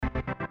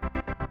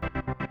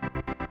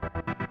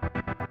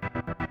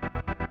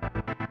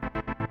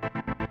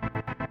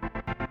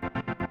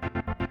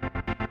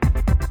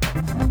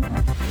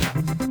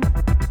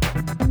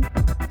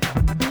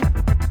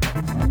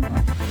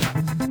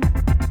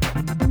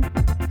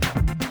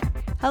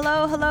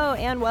Hello,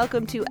 and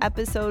welcome to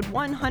episode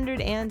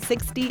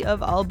 160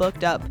 of All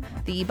Booked Up,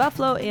 the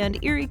Buffalo and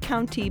Erie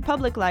County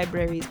Public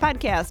Library's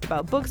podcast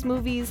about books,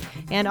 movies,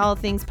 and all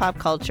things pop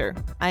culture.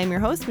 I am your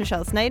host,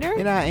 Michelle Snyder.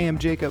 And I am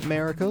Jacob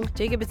Miracle.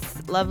 Jacob,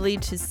 it's lovely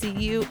to see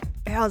you.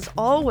 As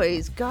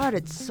always, God,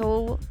 it's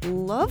so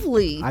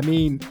lovely. I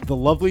mean, the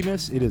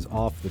loveliness, it is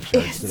off the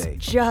charts today.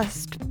 It's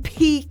just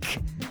peak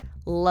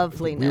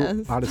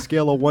loveliness. On a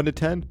scale of 1 to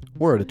 10,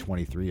 we're at a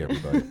 23,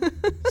 everybody.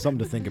 Something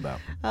to think about.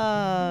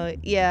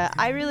 Yeah,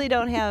 I really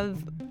don't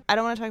want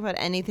to talk about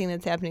anything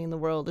that's happening in the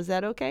world. Is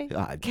that okay?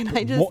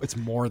 It's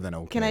more than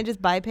okay. Can I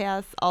just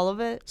bypass all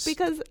of it?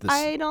 Because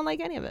I don't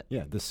like any of it.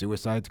 Yeah, the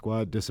Suicide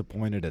Squad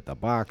disappointed at the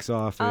box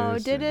office. Oh,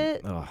 did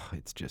it? Oh,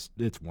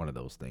 it's one of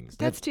those things.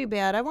 That's too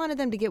bad. I wanted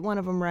them to get one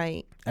of them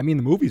right. I mean,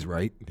 the movie's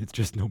right. It's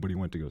just nobody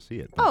went to go see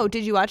it. Oh,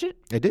 did you watch it?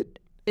 I did.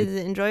 Is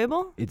it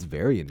enjoyable? It's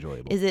very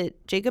enjoyable. Is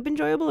it Jacob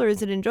enjoyable or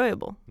is it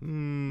enjoyable?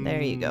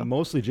 There you go.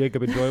 Mostly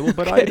Jacob enjoyable,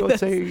 but I would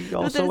say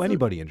also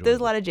anybody enjoyable.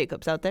 There's a lot of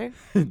Jacobs out there.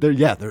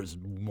 There's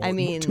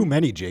too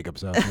many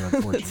Jacobs out there,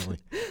 unfortunately.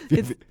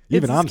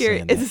 I'm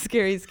saying that. It's a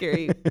scary,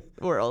 scary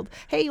world.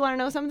 Hey, you want to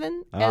know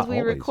something? As we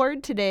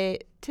record today's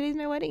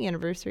my wedding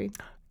anniversary.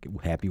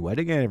 Happy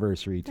wedding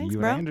anniversary to you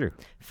and Andrew.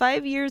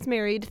 5 years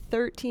married,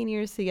 13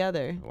 years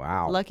together.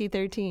 Wow. Lucky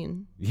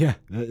 13. Yeah.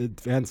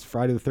 It's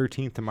Friday the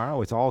 13th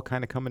tomorrow. It's all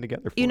kind of coming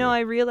together for you. You know,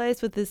 I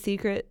realized what the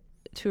secret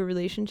to a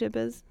relationship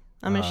is.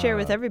 I'm going to share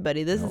with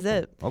everybody. This is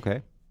it.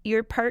 Okay.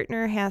 Your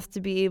partner has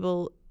to be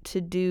able to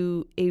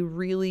do a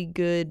really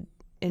good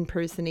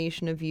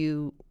impersonation of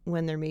you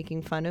when they're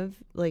making fun of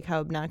like how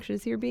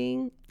obnoxious you're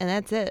being. And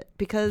that's it.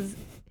 Because...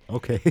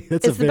 Okay,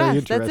 that's a very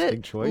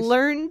interesting choice.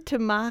 Learn to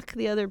mock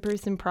the other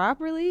person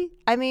properly.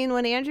 I mean,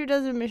 when Andrew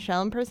does a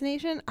Michelle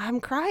impersonation,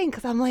 I'm crying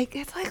because I'm like,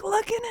 it's like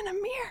looking in a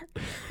mirror,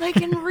 like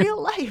in real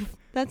life.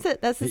 That's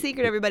it. That's the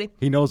secret, everybody.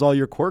 He knows all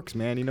your quirks,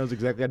 man. He knows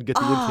exactly how to get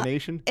the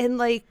intonation. And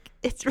like,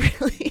 it's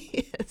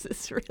really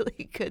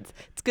good.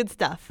 It's good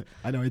stuff.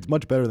 I know. It's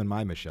much better than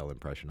my Michelle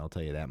impression. I'll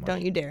tell you that much.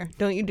 Don't you dare.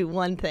 Don't you do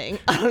one thing.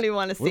 I don't even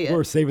want to see it.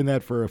 We're saving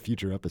that for a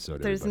future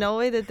episode. There's no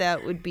way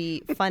that would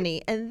be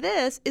funny. And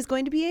this is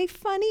going to be a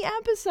funny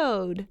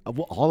episode.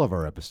 Well, all of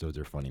our episodes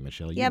are funny,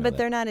 Michelle. Yeah, but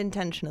they're not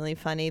intentionally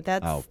funny.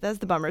 That's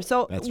the bummer.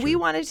 So we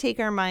want to take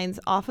our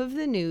minds off of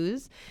the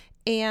news,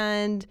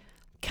 and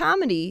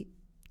comedy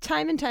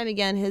time and time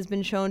again has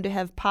been shown to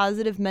have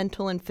positive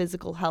mental and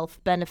physical health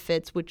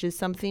benefits, which is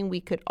something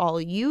we could all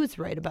use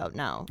right about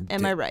now.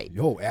 Am I right?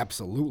 Oh,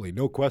 absolutely.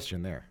 No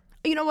question there.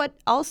 You know what?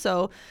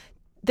 Also,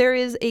 there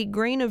is a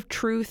grain of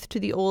truth to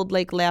the old,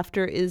 like,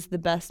 laughter is the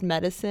best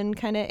medicine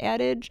kind of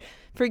adage.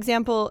 For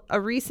example, a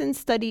recent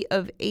study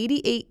of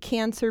 88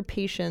 cancer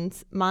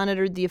patients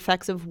monitored the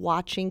effects of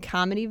watching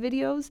comedy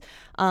videos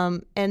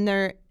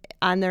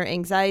and their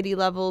anxiety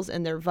levels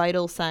and their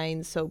vital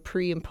signs, so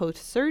pre and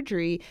post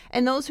surgery.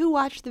 And those who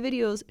watched the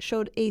videos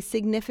showed a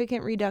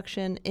significant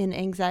reduction in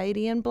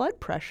anxiety and blood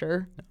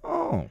pressure.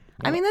 Oh. Well,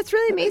 I mean, that's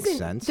really amazing. Makes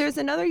sense. There's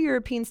another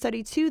European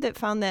study, too, that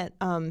found that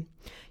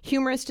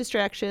humorous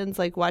distractions,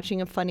 like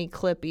watching a funny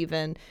clip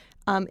even,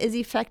 is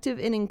effective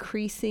in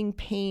increasing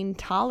pain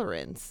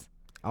tolerance.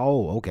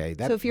 Oh, okay.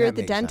 So if you're at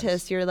the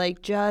dentist, you're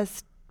like,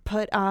 just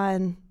put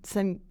on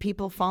some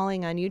people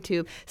falling on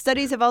YouTube.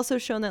 Studies have also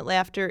shown that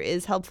laughter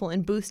is helpful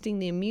in boosting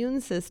the immune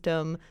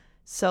system.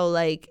 So,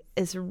 like,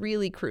 it's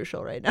really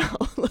crucial right now.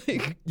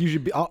 Like,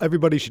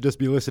 everybody should just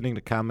be listening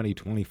to comedy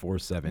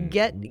 24/7.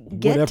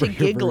 Get to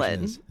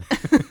giggling.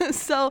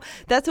 So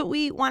that's what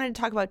we wanted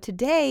to talk about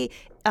today.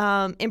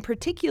 In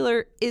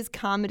particular, is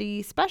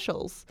comedy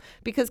specials,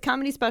 because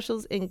comedy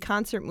specials in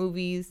concert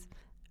movies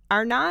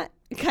are not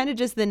kind of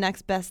just the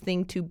next best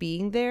thing to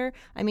being there.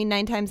 I mean,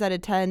 9 times out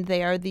of 10,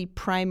 they are the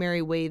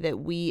primary way that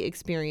we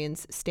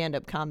experience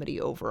stand-up comedy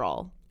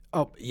overall.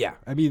 Oh, yeah.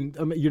 I mean,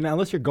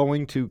 unless you're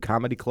going to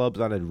comedy clubs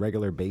on a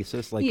regular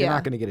basis, like, you're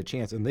not going to get a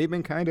chance. And they've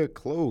been kind of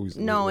closed.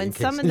 No, and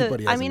some of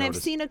I've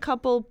seen a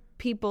couple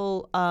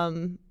people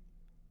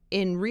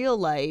in real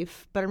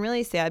life, but I'm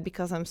really sad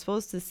because I'm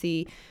supposed to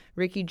see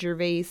Ricky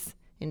Gervais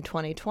in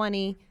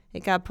 2020.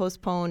 It got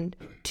postponed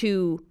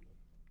to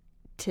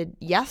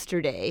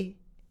yesterday,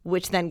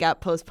 which then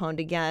got postponed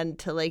again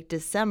to like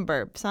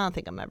December. So I don't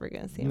think I'm ever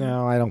going to see him.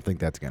 No, I don't think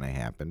that's going to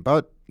happen.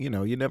 But, you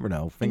never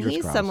know. Fingers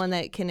crossed. He's someone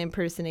that can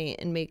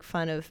impersonate and make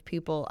fun of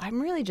people. I'm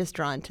really just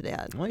drawn to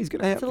that. Well, he's going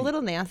to have... It's a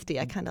little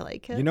nasty. I kind of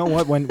like it. You know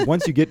what?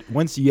 Once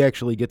he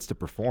actually gets to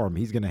perform,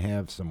 he's going to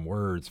have some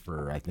words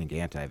for, I think,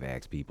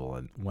 anti-vax people.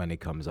 And when it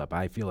comes up,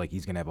 I feel like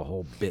he's going to have a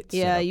whole bit.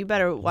 Yeah, you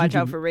better watch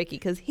out for Ricky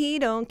because he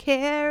don't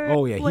care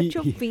what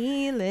you're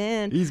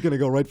feeling. He's going to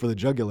go right for the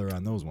jugular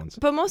on those ones.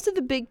 But most of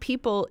the big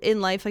people in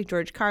life, like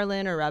George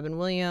Carlin or Robin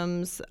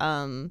Williams,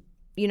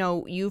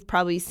 you've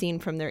probably seen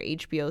from their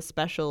HBO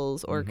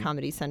specials or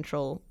Comedy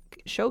Central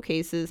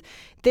showcases,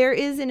 there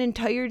is an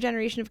entire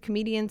generation of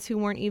comedians who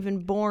weren't even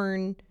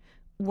born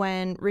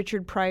when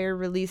Richard Pryor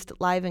released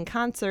Live in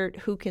Concert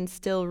who can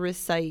still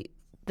recite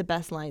the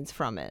best lines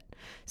from it.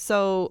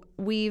 So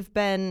we've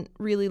been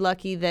really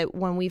lucky that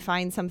when we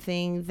find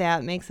something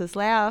that makes us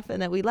laugh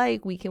and that we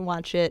like, we can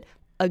watch it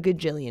a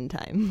gajillion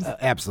times.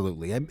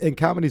 Absolutely. And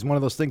comedy is one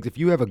of those things. If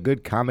you have a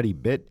good comedy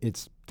bit,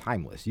 it's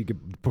timeless. You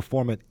could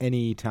perform it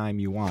any time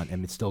you want,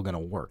 and it's still going to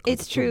work.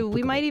 It's true.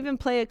 We might even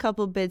play a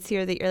couple bits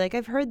here that you're like,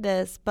 I've heard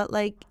this, but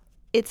like,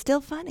 it's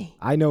still funny.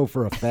 I know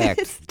for a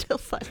fact. It's still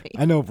funny.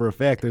 I know for a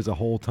fact there's a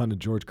whole ton of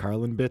George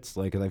Carlin bits.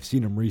 Like, I've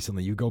seen him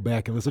recently. You go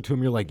back and listen to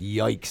him, you're like,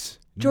 yikes.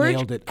 George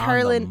Nailed it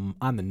Carlin,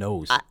 on the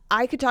nose.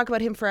 I could talk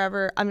about him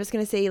forever. I'm just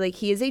going to say, like,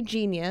 he is a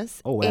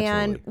genius. Oh, absolutely.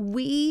 And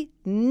we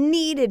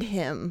needed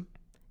him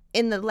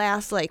in the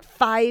last, like,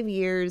 5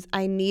 years.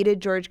 I needed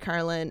George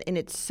Carlin, and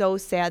it's so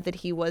sad that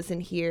he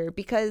wasn't here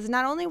because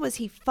not only was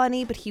he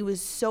funny, but he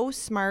was so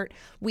smart.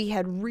 We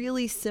had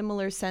really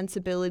similar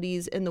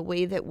sensibilities in the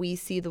way that we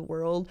see the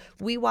world.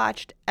 We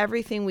watched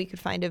everything we could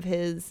find of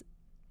his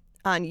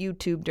on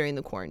YouTube during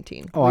the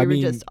quarantine. We were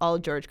just all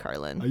George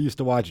Carlin. I used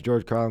to watch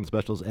George Carlin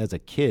specials as a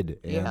kid,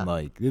 and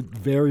like it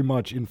very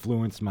much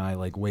influenced my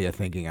like way of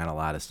thinking on a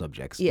lot of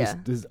subjects. Yeah,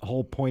 just his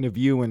whole point of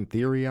view and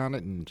theory on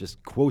it, and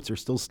just quotes are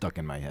still stuck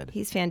in my head.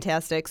 He's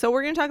fantastic. So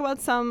we're going to talk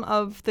about some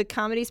of the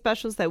comedy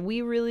specials that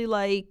we really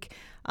like,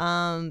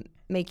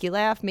 make you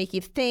laugh, make you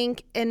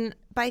think, and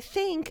by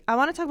think, I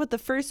want to talk about the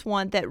first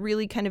one that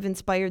really kind of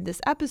inspired this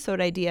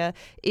episode idea.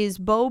 Is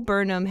Bo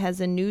Burnham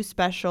has a new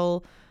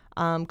special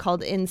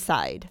called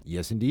Inside.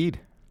 Yes, indeed.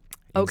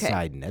 Okay.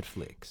 Inside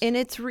Netflix. And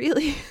it's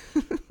really,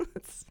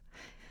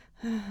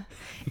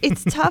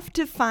 it's tough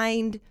to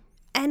find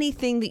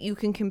anything that you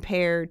can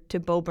compare to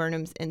Bo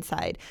Burnham's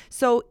Inside.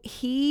 So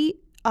he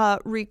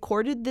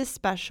recorded this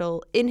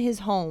special in his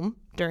home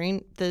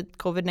during the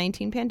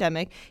COVID-19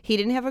 pandemic. He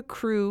didn't have a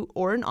crew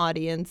or an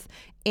audience,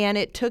 and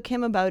it took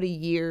him about a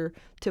year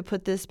to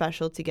put this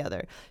special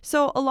together.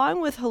 So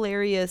along with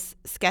hilarious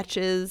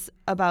sketches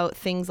about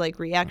things like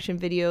reaction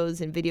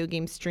videos and video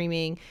game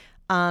streaming,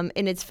 and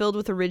it's filled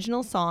with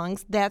original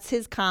songs. That's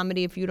his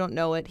comedy. If you don't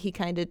know it, he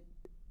kind of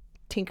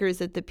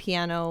tinkers at the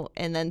piano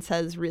and then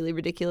says really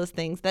ridiculous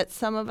things that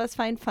some of us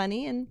find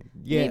funny and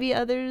maybe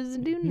others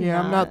do not.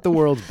 Yeah, I'm not the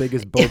world's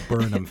biggest Bo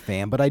Burnham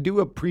fan, but I do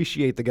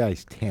appreciate the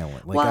guy's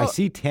talent. Like, I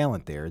see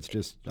talent there. It's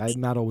just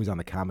I'm not always on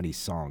the comedy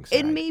song side.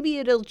 And maybe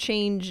it'll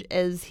change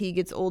as he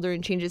gets older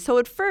and changes. So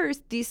at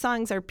first, these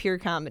songs are pure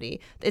comedy.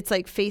 It's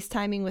like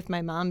FaceTiming with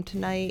my mom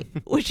tonight,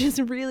 which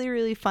is really,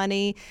 really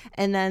funny.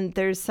 And then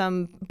there's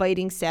some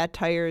biting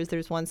satires.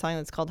 There's one song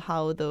that's called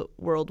How the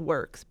World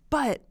Works.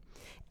 But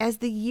as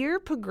the year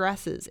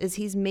progresses, as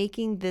he's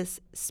making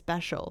this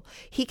special,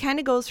 he kind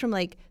of goes from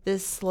like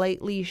this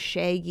slightly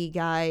shaggy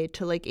guy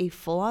to like a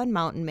full-on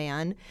mountain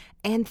man,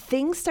 and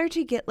things start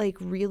to get like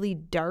really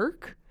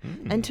dark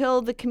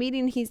until the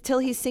comedian he's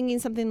singing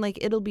something like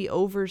 "It'll be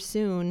over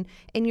soon,"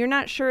 and you're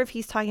not sure if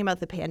he's talking about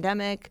the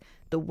pandemic,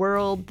 the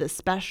world, the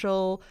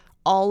special,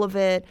 all of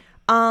it.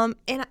 And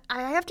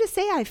I have to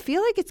say, I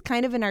feel like it's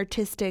kind of an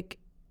artistic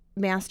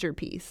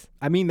masterpiece.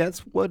 I mean, that's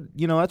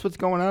what's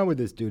going on with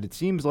this dude. It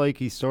seems like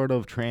he's sort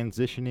of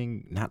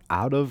transitioning not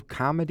out of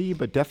comedy,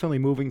 but definitely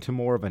moving to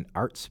more of an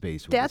art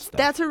space with this stuff.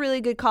 That's a really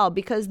good call,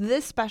 because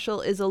this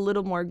special is a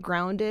little more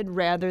grounded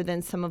rather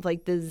than some of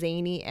like the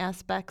zany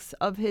aspects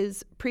of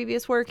his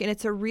previous work, and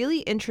it's a really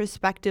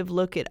introspective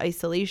look at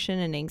isolation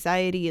and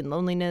anxiety and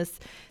loneliness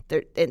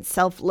and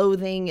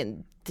self-loathing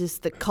and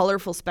just the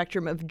colorful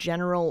spectrum of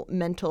general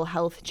mental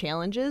health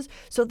challenges.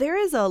 So there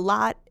is a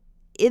lot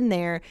in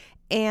there.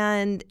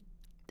 And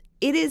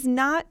it is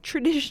not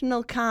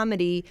traditional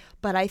comedy,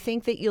 but I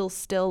think that you'll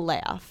still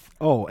laugh.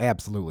 Oh,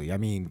 absolutely. I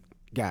mean,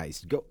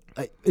 guys,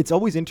 it's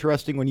always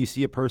interesting when you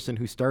see a person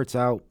who starts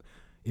out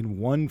in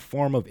one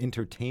form of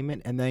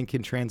entertainment and then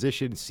can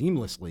transition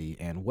seamlessly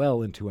and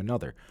well into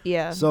another.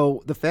 Yeah.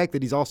 So the fact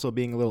that he's also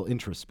being a little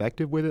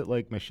introspective with it,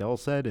 like Michelle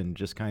said, and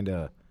just kind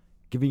of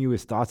giving you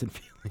his thoughts and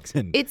feelings.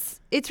 And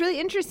it's really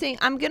interesting.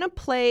 I'm going to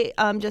play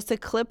just a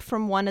clip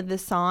from one of the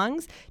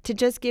songs to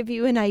just give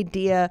you an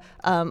idea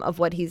of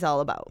what he's all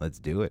about. Let's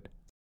do it.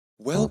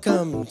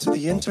 Welcome to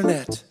the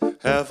internet.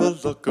 Have a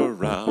look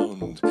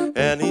around.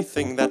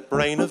 Anything that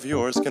brain of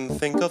yours can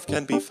think of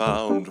can be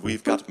found.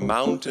 We've got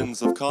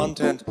mountains of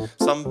content,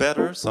 some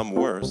better, some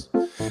worse.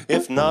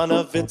 If none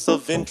of it's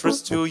of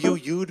interest to you,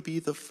 you'd be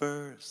the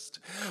first.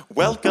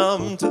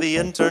 Welcome to the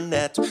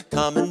internet.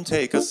 Come and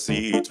take a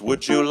seat.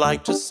 Would you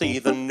like to see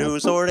the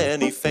news or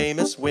any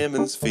famous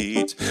women's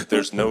feet?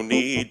 There's no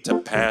need to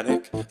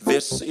panic.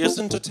 This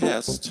isn't a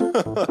test.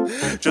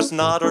 Just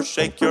nod or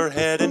shake your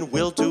head and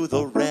we'll do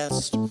the rest.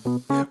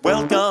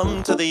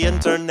 Welcome to the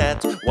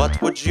internet.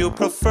 What would you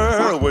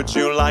prefer? Would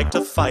you like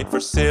to fight for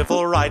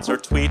civil rights or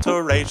tweet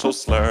a racial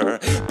slur?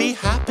 Be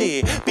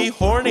happy, be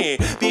horny,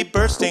 be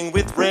bursting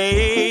with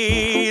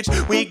rage.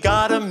 We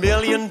got a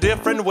million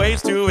different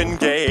ways to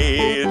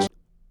engage.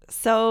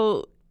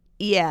 So,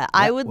 yeah,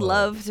 I would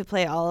love to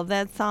play all of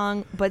that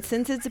song, but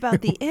since it's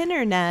about the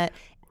internet,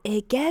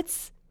 it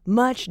gets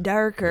much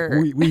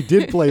darker. We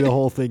did play the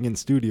whole thing in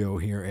studio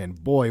here,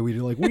 and boy, we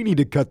need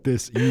to cut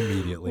this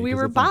immediately. We 'cause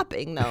were it's like-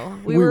 bopping though.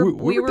 We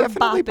were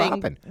definitely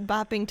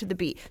bopping to the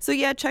beat. So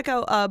yeah, check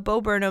out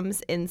Bo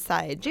Burnham's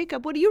Inside.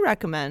 Jacob, what do you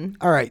recommend?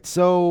 All right,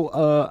 so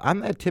on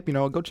that tip,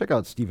 go check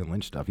out Stephen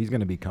Lynch stuff. He's going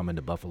to be coming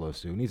to Buffalo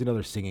soon. He's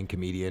another singing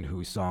comedian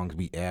whose songs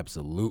we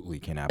absolutely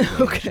cannot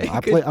play. Okay,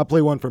 I'll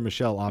play one for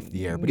Michelle off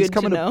the air, but Good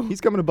to know.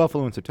 he's coming to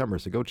Buffalo in September,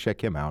 so go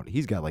check him out.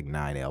 He's got like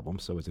 9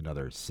 albums, so he's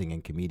another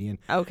singing comedian.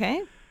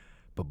 Okay.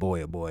 But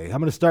boy, oh boy, I'm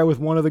going to start with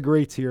one of the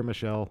greats here,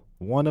 Michelle.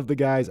 One of the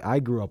guys I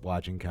grew up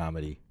watching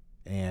comedy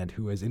and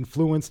who has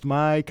influenced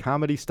my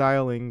comedy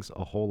stylings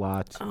a whole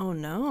lot. Oh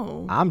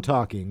no. I'm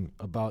talking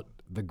about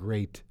the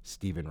great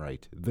Stephen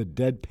Wright, the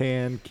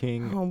deadpan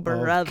king Oh, of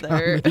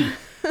brother. comedy.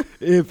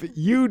 If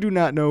you do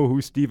not know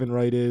who Stephen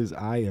Wright is,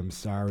 I am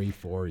sorry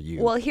for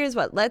you. Well, here's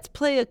what. Let's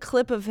play a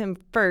clip of him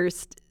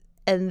first,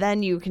 and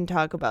then you can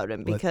talk about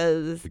him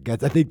because I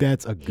think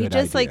that's a good he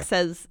just idea.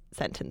 says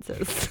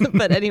sentences.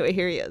 But anyway,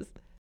 here he is.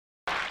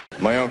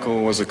 My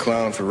uncle was a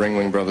clown for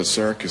Ringling Brothers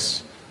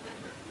Circus.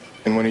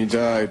 And when he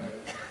died,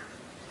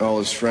 all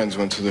his friends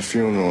went to the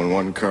funeral in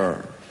one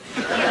car.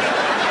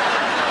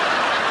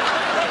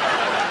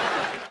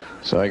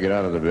 So I get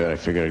out of the bed. I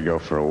figured I'd go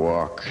for a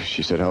walk.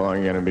 She said, "How long are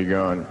you going to be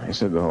gone?" I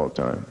said, "The whole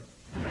time."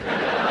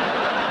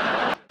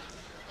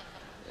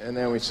 And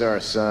then we saw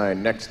a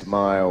sign, "Next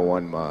mile,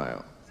 1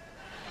 mile."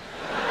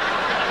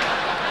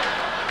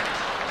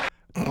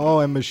 Oh,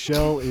 and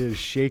Michelle is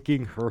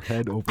shaking her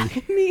head over.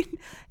 I mean,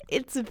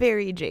 it's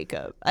very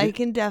Jacob. I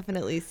can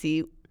definitely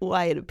see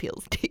why it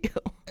appeals to you.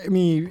 I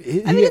mean,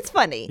 it's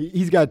funny.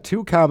 He's got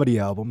 2 comedy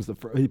albums.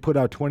 He put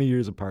out 20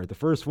 years apart. The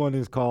first one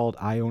is called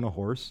 "I Own a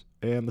Horse,"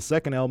 and the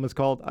second album is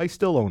called "I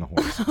Still Own a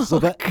Horse." So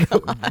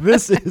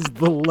this is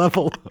the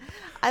level.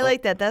 I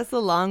like that. That's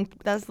the long.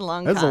 That's con.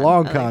 a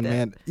long I like con, that.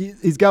 man.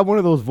 He's got one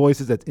of those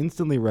voices that's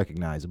instantly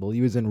recognizable.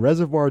 He was in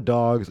Reservoir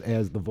Dogs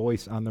as the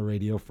voice on the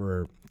radio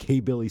for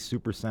K-Billy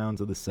Super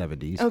Sounds of the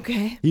 70s.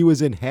 Okay. He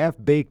was in Half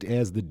Baked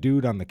as the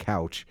dude on the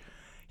couch.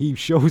 He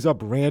shows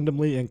up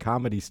randomly in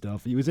comedy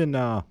stuff. He was in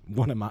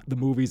one of the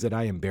movies that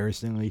I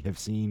embarrassingly have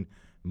seen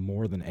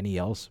more than any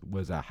else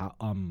was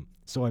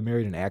So I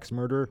Married an Axe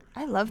Murderer.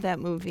 I love that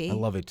movie. I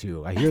love it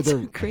too. I hear That's a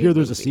there's great a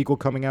movie. sequel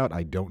coming out.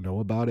 I don't know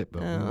about it,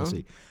 but Oh. we'll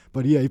see.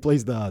 But yeah, he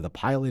plays the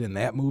pilot in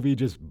that movie,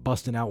 just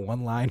busting out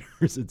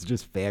one-liners. It's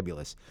just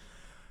fabulous.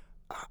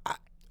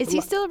 Is he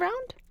still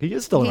around? He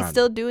is still He's around.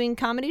 still doing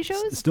comedy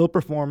shows? Still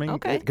performing.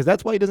 Okay. Because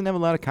that's why he doesn't have a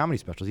lot of comedy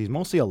specials. He's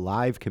mostly a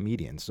live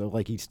comedian. So,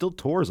 he still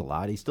tours a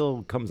lot. He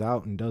still comes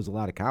out and does a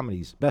lot of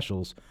comedy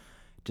specials,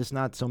 just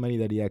not so many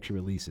that he actually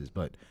releases.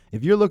 But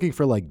if you're looking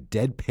for,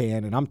 deadpan,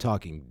 and I'm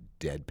talking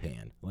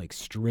deadpan,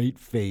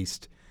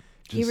 straight-faced.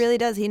 He really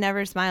does. He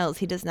never smiles.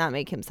 He does not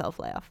make himself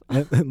laugh.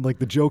 And,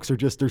 the jokes are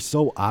they're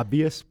so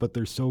obvious, but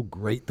they're so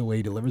great the way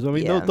he delivers them. I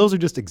mean, Yeah. those are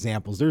just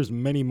examples. There's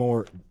many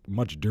more,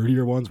 much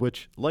dirtier ones,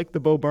 which, like the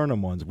Bo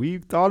Burnham ones, we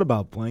thought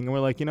about playing, and we're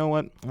like, you know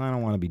what? I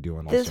don't want to be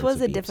doing all This sorts was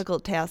of a beats.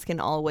 difficult task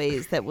in all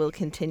ways that will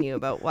continue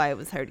about why it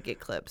was hard to get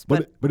clips.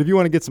 But if you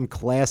want to get some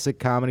classic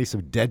comedy,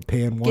 some deadpan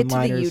get to the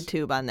one-liners,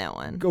 YouTube on that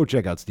one. go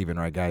check out Stephen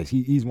Wright, guys.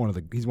 He's one of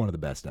the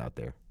best out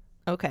there.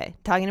 Okay.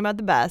 Talking about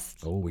the best,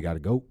 Oh, we got to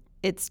go.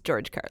 it's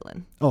George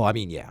Carlin. Oh, I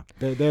mean, yeah,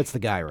 that's the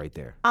guy right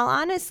there. I'll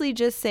honestly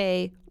just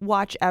say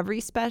watch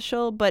every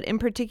special, but in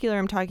particular,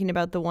 I'm talking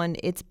about the one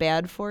It's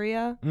Bad For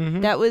You.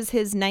 Mm-hmm. That was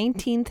his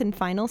 19th and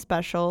final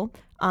special.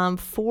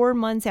 4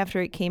 months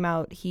after it came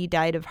out, he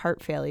died of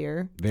heart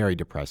failure. Very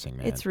depressing,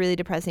 man. It's really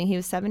depressing. He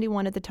was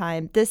 71 at the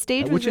time. The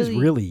stage Which was is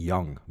really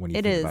young when you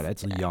It think is. about it.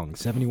 It's young.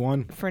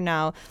 71. for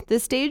now. The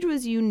stage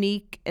was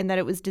unique in that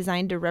it was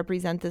designed to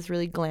represent this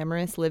really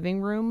glamorous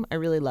living room. I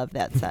really love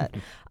that set.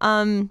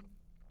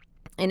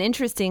 And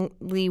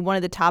interestingly, one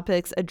of the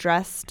topics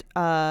addressed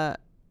that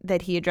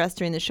he addressed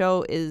during the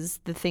show is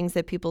the things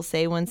that people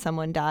say when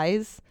someone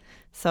dies.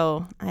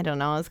 So I don't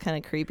know. It's kind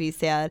of creepy,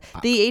 sad.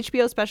 The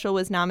HBO special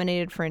was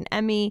nominated for an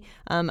Emmy,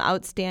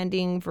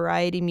 Outstanding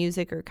Variety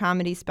Music or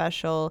Comedy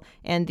Special,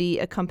 and the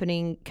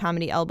accompanying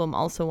comedy album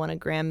also won a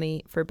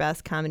Grammy for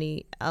Best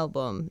Comedy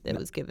Album. It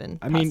was given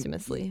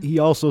posthumously. He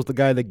also is the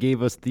guy that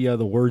gave us the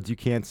words you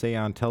can't say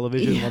on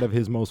television, Yeah. one of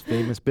his most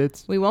famous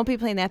bits. We won't be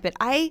playing that bit.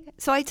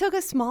 So I took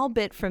a small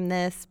bit from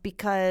this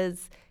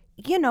because,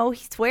 he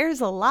swears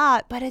a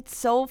lot, but it's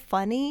so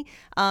funny.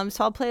 So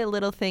I'll play a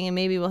little thing and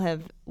maybe we'll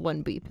have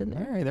one beep in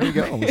there. All right, there we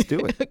go. Let's do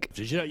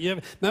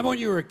it. Remember when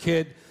you were a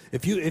kid,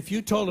 if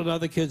you told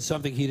another kid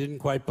something he didn't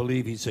quite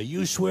believe, he'd say,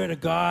 "You swear to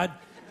God?"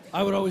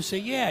 I would always say,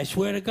 "Yeah, I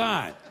swear to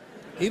God,"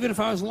 even if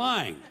I was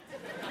lying.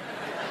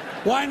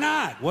 Why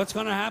not? What's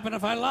going to happen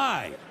if I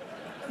lie?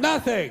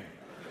 Nothing.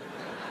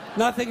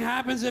 Nothing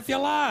happens if you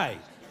lie,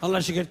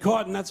 unless you get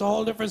caught, and that's a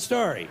whole different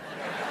story.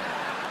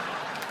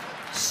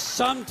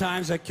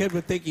 Sometimes a kid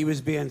would think he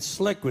was being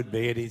slick with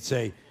me, and he'd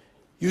say,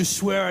 "You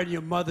swear on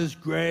your mother's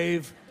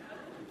grave?"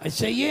 I'd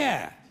say,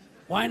 "Yeah.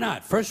 Why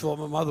not? First of all,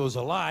 my mother was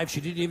alive.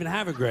 She didn't even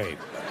have a grave.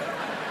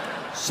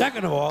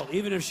 Second of all,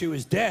 even if she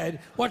was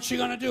dead, what's she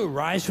going to do?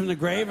 Rise from the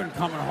grave and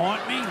come and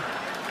haunt me?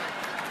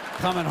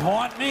 come and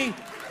haunt me?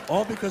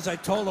 All because I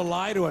told a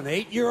lie to an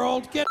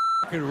 8-year-old? Get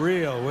fucking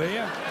real, will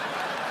you?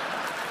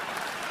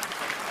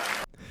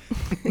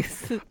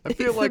 I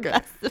feel like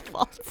best of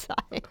all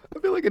time. I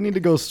feel like I need to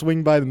go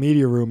swing by the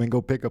media room and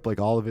go pick up like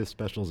all of his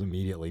specials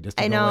immediately, just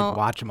to I go, know. like,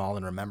 watch them all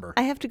and remember.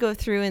 I have to go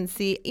through and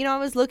see. You know, I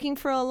was looking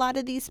for a lot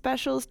of these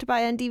specials to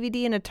buy on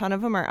DVD, and a ton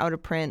of them are out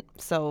of print.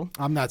 So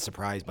I'm not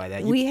surprised by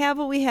that. we have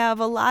what we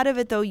have. A lot of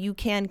it, though, you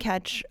can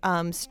catch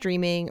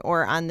streaming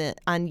or on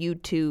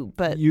YouTube.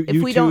 But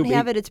if we don't YouTube,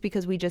 have it, it's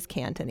because we just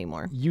can't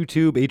anymore.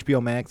 YouTube,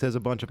 HBO Max has a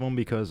bunch of them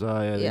because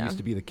they Yeah. used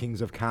to be the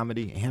kings of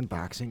comedy and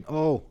boxing.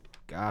 Oh,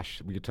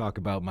 gosh, we could talk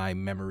about my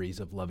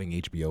memories of loving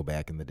HBO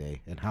back in the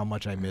day and how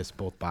much I miss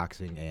both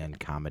boxing and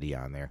comedy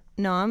on there.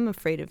 No, I'm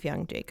afraid of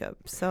young Jacob.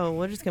 So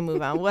we're just gonna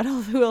move on. What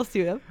else? Who else do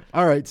you have?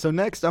 All right, so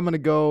next I'm going to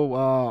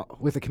go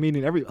with a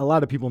comedian a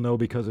lot of people know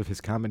because of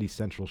his Comedy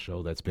Central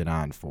show that's been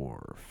on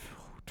for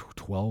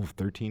 12,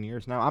 13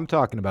 years now. I'm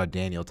talking about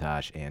Daniel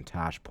Tosh and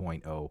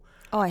Tosh.0.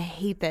 Oh, I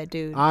hate that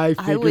dude. I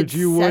figured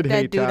you would set that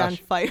hate dude on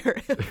Tosh.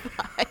 fire if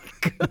I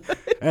could.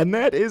 And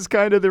that is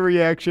kind of the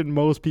reaction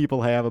most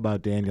people have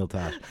about Daniel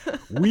Tosh.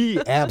 We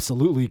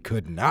absolutely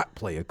could not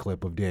play a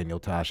clip of Daniel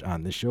Tosh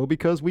on this show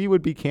because we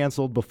would be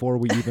canceled before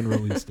we even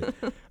released it.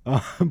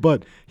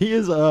 But he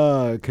is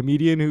a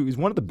comedian who is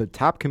one of the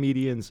top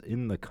comedians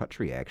in the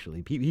country,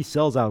 actually. He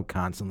sells out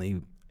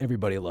constantly.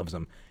 Everybody loves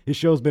him. His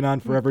show's been on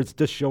forever. It's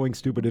just showing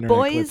stupid internet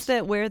Boys clips.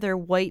 that wear their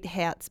white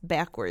hats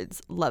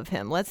backwards love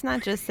him. Let's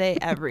not just say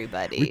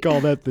everybody. We call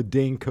that the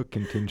Dane Cook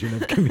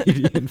contingent of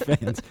comedian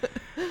fans.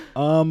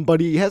 But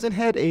he hasn't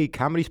had a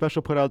comedy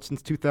special put out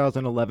since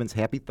 2011's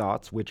Happy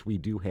Thoughts, which we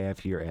do have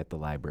here at the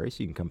library, so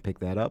you can come pick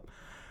that up.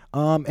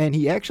 And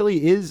he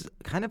actually is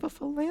kind of a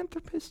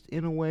philanthropist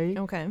in a way.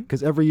 Okay.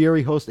 Because every year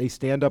he hosts a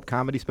stand-up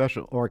comedy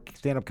special or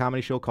stand-up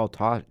comedy show called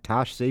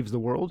Tosh Saves the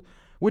World,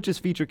 which has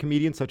featured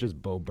comedians such as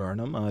Bo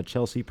Burnham,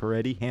 Chelsea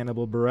Peretti,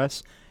 Hannibal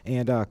Buress,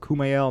 and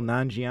Kumail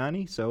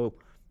Nanjiani. So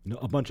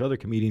a bunch of other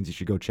comedians you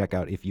should go check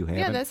out if you haven't.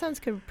 Yeah, that sounds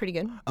pretty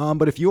good.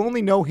 But if you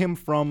only know him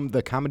from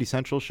the Comedy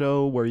Central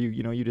show where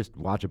you just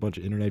watch a bunch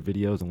of internet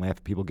videos and laugh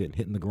at people getting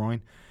hit in the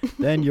groin,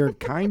 then you're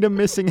kind of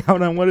missing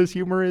out on what his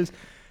humor is.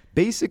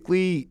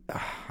 Basically,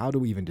 how do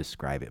we even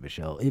describe it,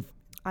 Michelle? If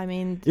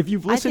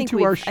you've listened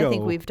to our show, I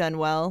think we've done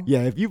well.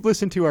 Yeah, if you've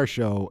listened to our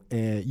show,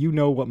 you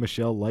know what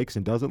Michelle likes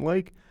and doesn't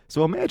like.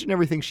 So imagine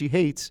everything she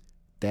hates.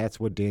 That's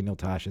what Daniel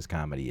Tosh's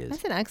comedy is.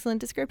 That's an excellent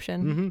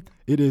description. Mm-hmm.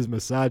 It is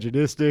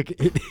misogynistic.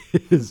 It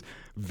is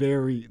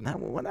very, not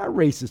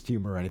racist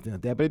humor or anything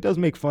like that, but it does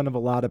make fun of a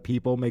lot of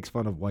people, makes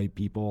fun of white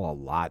people a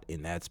lot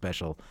in that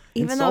special.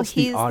 Even though Insults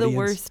he's the audience.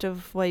 worst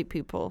of white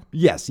people.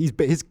 Yes,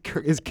 his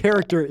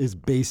character is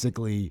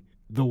basically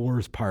the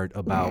worst part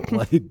about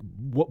like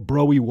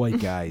broy white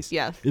guys.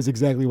 Yes. Is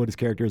exactly what his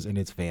character is, and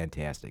it's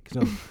fantastic.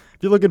 So if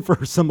you're looking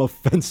for some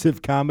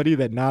offensive comedy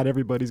that not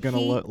everybody's going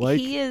to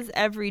like. He is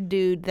every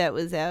dude that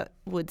was at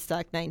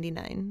Woodstock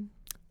 99.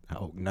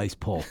 Oh, nice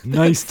pull.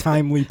 Nice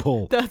timely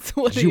pull. That's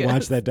what Did he you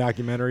watch is. that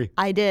documentary?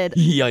 I did.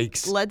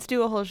 Yikes. Let's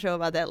do a whole show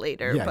about that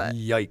later. Yeah, but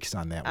yikes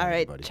on that one, all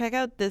right, everybody. check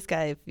out this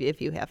guy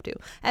if you have to.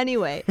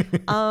 Anyway,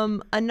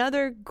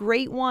 another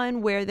great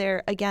one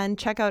where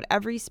check out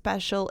every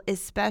special,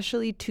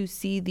 especially to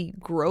see the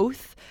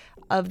growth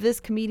of this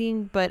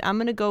comedian. But I'm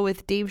going to go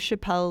with Dave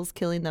Chappelle's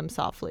Killing Them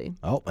Softly.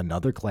 Oh,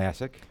 another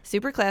classic.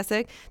 Super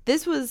classic.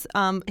 This was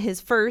his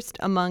first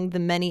among the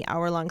many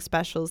hour-long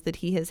specials that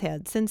he has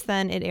had since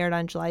then. It aired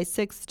on July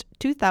 6th,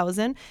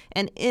 2000,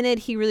 and in it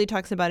he really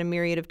talks about a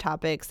myriad of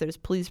topics. There's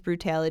police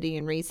brutality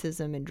and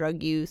racism and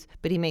drug use,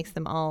 but he makes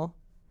them all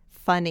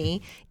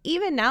funny.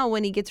 Even now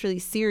when he gets really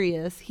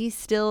serious, he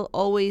still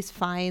always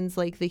finds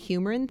like the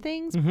humor in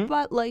things,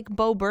 but like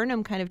Bo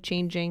Burnham kind of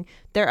changing,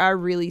 there are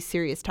really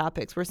serious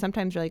topics where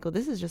sometimes you're like, well,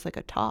 this is just like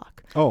a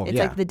talk. Oh, it's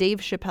yeah. like the Dave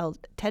Chappelle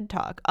TED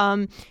Talk.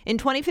 In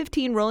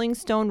 2015, Rolling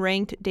Stone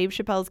ranked Dave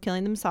Chappelle's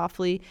Killing Them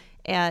Softly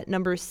at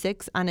number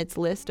 6 on its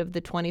list of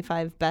the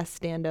 25 best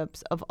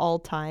stand-ups of all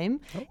time.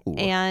 Oh.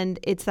 And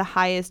it's the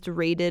highest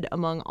rated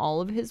among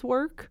all of his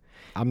work.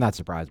 I'm not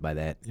surprised by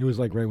that. It was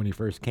like right when he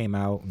first came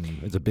out, and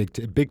it's a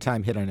big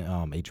time hit on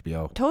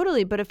HBO.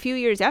 Totally, but a few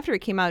years after it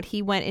came out,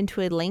 he went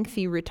into a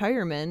lengthy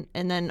retirement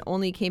and then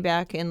only came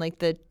back in like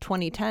the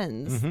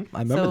 2010s. I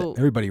remember that.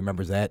 Everybody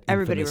remembers that.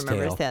 Everybody infamous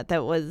remembers tale. that.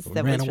 That was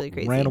really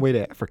crazy. Ran away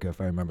to Africa,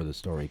 if I remember the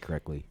story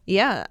correctly.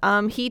 Yeah.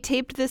 He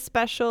taped this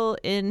special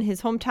in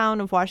his hometown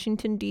of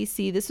Washington,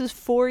 D.C. This was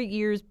 4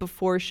 years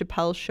before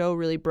Chappelle's show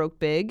really broke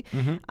big.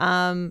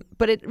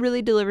 But it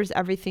really delivers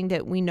everything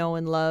that we know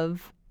and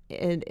love.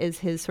 It is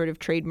his sort of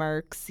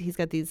trademarks. He's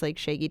got these like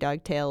shaggy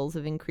dog tales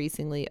of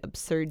increasingly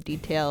absurd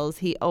details.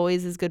 He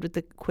always is good with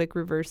the quick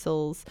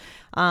reversals,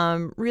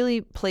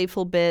 really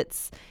playful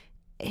bits.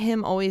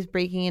 Him always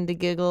breaking into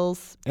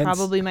giggles, And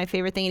probably my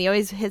favorite thing. And he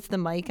always hits the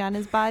mic on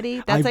his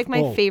body. That's like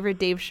my favorite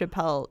Dave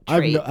Chappelle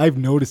trait. I've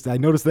noticed. I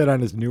noticed that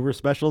on his newer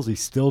specials.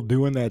 He's still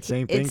doing that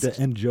same thing to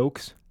end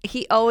jokes.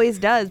 He always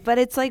does, but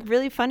it's like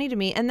really funny to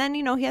me. And then,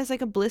 he has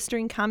like a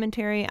blistering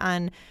commentary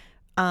on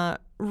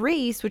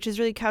race, which is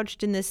really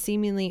couched in this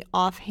seemingly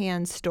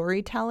offhand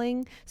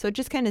storytelling. So it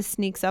just kind of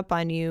sneaks up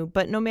on you.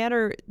 But no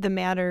matter the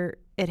matter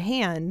at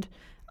hand,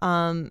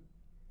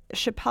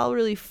 Chappelle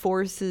really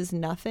forces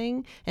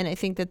nothing. And I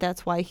think that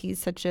that's why he's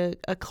such a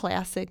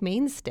classic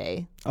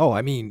mainstay. Oh,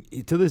 I mean,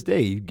 to this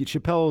day,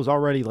 Chappelle is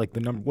already like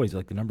the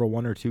number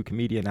 1 or 2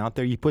 comedian out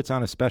there. He puts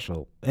on a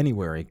special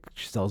anywhere, he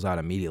sells out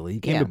immediately. He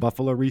came to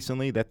Buffalo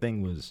recently. That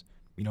thing was,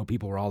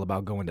 people were all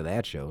about going to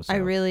that show. So. I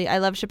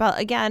love Chappelle.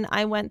 Again,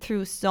 I went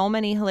through so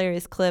many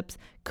hilarious clips.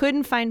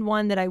 Couldn't find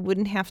one that I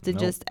wouldn't have to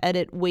just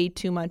edit way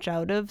too much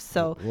out of.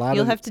 So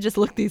you'll have to just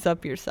look these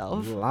up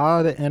yourself. A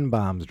lot of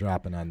N-bombs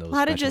dropping on those A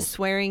lot specials. of just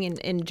swearing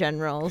in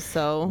general.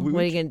 So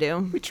what are you going to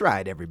do? We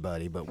tried,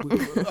 everybody, but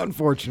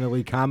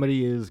unfortunately,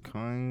 comedy is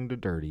kind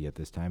of dirty at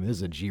this time. This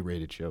is a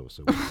G-rated show,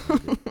 so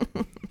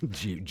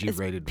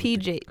G-rated.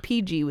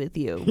 PG with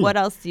you. What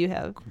else do you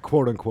have?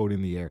 Quote unquote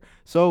in the air.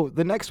 So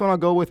the next one I'll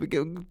go with, we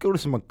go to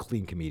some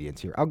clean comedians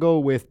here. I'll go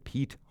with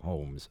Pete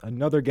Holmes,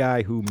 another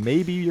guy who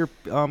may be your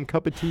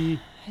cup of tea.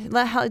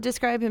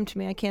 Describe him to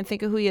me. I can't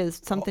think of who he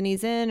is. Something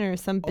he's in or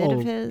some bit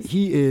of his?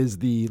 He is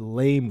the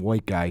lame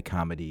white guy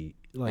comedy.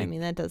 I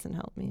mean, that doesn't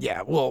help me.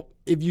 Yeah, well,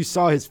 if you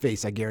saw his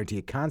face, I guarantee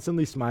it.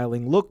 Constantly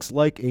smiling, looks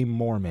like a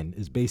Mormon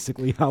is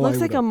basically how Looks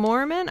like a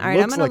Mormon? All right,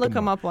 I'm going to look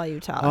him up while you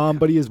talk.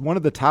 But he is one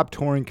of the top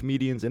touring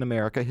comedians in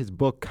America. His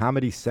book,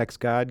 Comedy Sex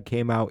God,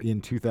 came out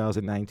in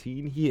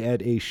 2019. He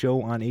had a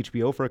show on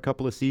HBO for a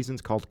couple of seasons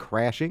called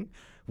Crashing,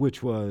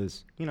 which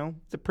was,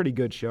 it's a pretty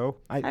good show.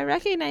 I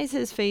recognize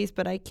his face,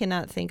 but I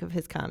cannot think of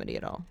his comedy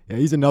at all. Yeah,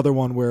 he's another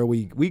one where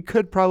we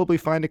could probably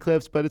find the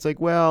clips, but it's like,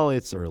 well,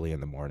 it's early in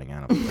the morning.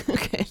 I don't know.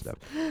 Okay. Stuff.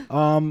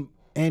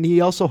 And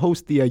he also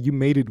hosts the You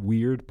Made It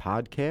Weird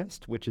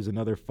podcast, which is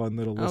another fun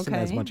little listen.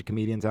 Has a bunch of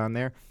comedians on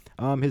there.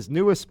 His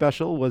newest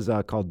special was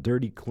called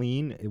Dirty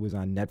Clean. It was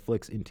on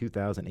Netflix in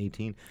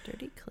 2018.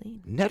 Dirty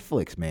Clean.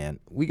 Netflix, man.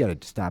 We got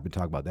to stop and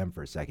talk about them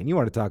for a second. You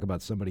want to talk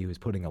about somebody who's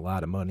putting a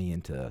lot of money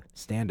into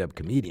stand-up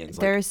comedians.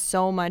 There's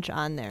so much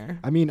on there.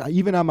 I mean,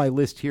 even on my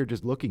list here,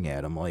 just looking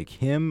at them, like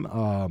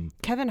him.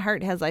 Kevin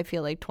Hart has, I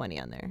feel like, 20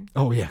 on there.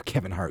 Oh, yeah,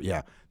 Kevin Hart,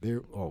 yeah.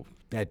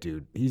 That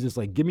dude. He's just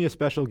like, give me a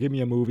special, give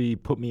me a movie,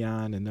 put me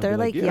on. And they're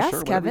like, yeah, yes,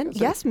 sure, Kevin.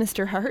 Yes,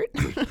 Mr. Hart.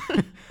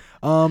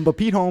 But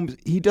Pete Holmes,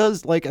 he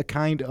does like a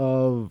kind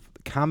of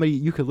comedy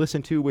you could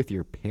listen to with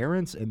your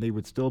parents and they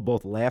would still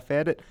both laugh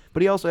at it.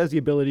 But he also has the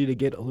ability to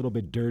get a little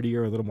bit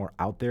dirtier, a little more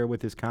out there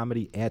with his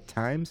comedy at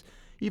times,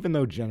 even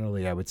though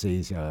generally I would say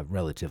he's a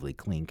relatively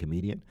clean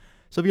comedian.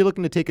 So if you're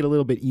looking to take it a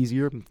little bit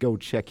easier, go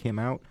check him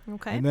out.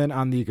 Okay. And then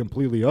on the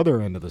completely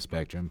other end of the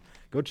spectrum,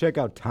 go check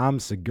out Tom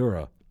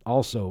Segura,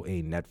 also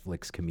a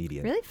Netflix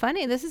comedian. Really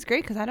funny. This is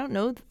great because I don't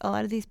know a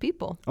lot of these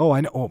people. Oh,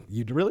 I know. Oh,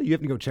 you have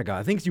to go check out.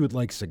 I think you would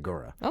like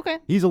Segura. Okay.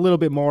 He's a little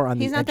bit more on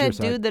He's the not that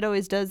side. dude that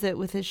always does it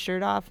with his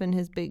shirt off and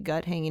his big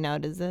gut hanging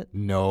out, is it?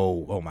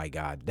 No. Oh, my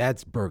God.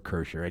 That's Bert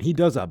Kreischer. And he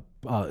does a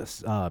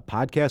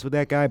podcast with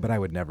that guy, but I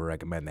would never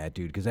recommend that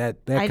dude because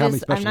that comedy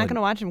special. I'm not going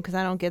to watch him because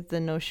I don't get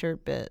the no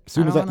shirt bit. As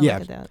soon as look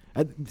at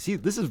that. See,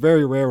 this is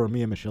very rare when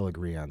me and Michelle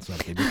agree on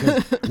something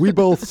because we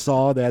both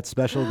saw that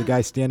special, the guy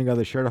standing on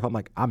the shirt off. I'm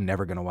like, I'm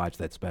never going to watch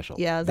that special.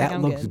 Yeah, I was that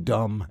like, looks good.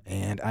 dumb,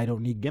 and I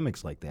don't need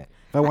gimmicks like that.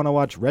 If I want to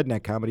watch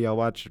redneck comedy, I'll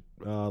watch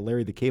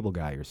Larry the Cable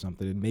Guy or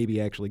something and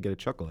maybe actually get a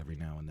chuckle every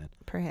now and then.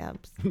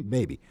 Perhaps.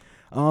 Maybe.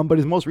 But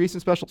his most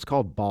recent special is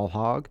called Ball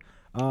Hog.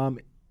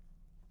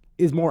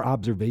 Is more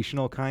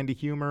observational kind of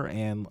humor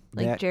and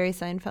like Jerry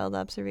Seinfeld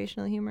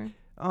observational humor?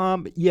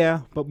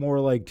 Yeah, but more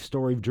like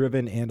story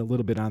driven and a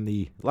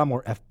lot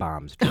more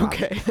F-bombs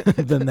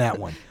than that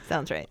one.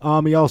 Sounds right.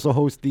 He also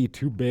hosts the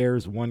Two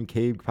Bears, One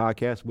Cave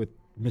podcast with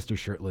Mr.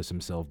 Shirtless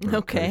himself.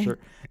 Bert Kreischer.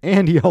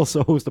 And he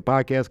also hosts a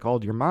podcast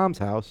called Your Mom's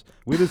House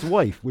with his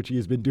wife, which he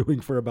has been doing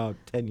for about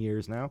 10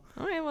 years now.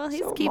 All right, well,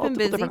 he's So keeping multiple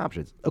busy. different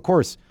options. Of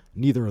course,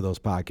 neither of those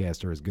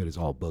podcasts are as good as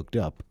All Booked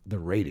Up. The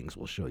ratings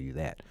will show you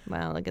that.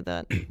 Wow, look at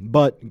that.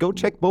 But go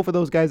check both of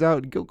those guys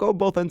out. Go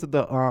both ends of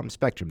the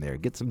spectrum there.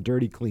 Get some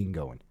dirty clean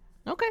going.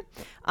 Okay.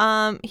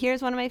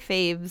 Here's one of my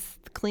faves,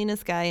 the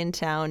cleanest guy in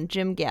town,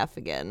 Jim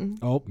Gaffigan.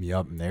 Oh,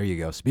 yep. There you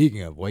go.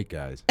 Speaking of white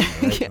guys.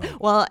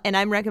 Right? Well, and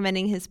I'm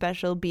recommending his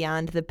special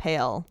Beyond the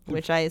Pale,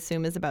 which I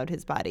assume is about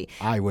his body.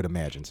 I would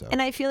imagine so.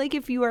 And I feel like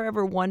if you are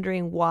ever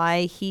wondering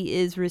why he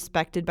is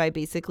respected by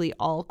basically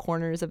all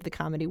corners of the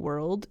comedy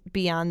world,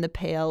 Beyond the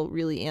Pale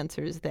really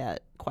answers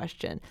that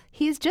question.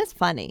 He's just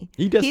funny.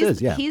 He just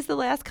is, yeah. He's the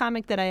last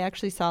comic that I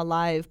actually saw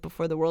live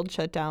before the world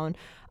shut down.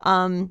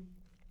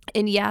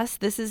 And yes,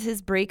 this is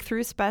his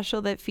breakthrough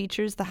special that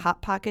features the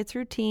Hot Pockets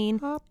routine.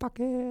 Hot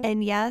Pocket.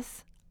 And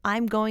yes,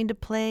 I'm going to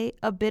play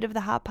a bit of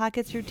the Hot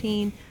Pockets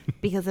routine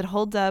because it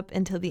holds up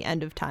until the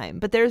end of time.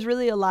 But there's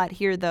really a lot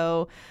here,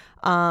 though.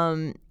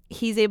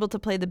 He's able to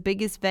play the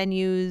biggest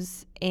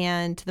venues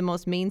and to the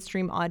most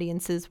mainstream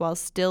audiences while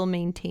still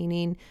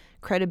maintaining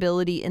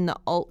credibility in the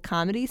alt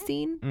comedy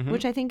scene,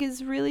 which I think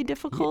is really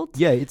difficult.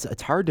 Yeah,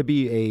 it's hard to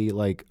be a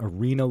like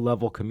arena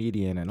level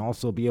comedian and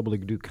also be able to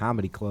do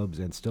comedy clubs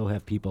and still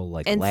have people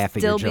like And laugh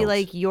at still your be jokes.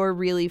 like, you're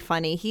really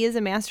funny. He is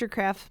a master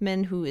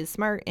craftsman who is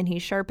smart, and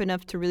he's sharp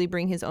enough to really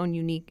bring his own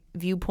unique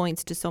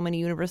viewpoints to so many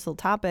universal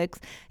topics.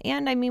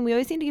 And I mean, we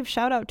always need to give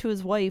shout out to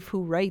his wife,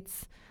 who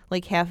writes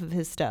like half of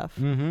his stuff.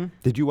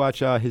 Did you watch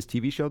his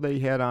TV show that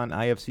he had on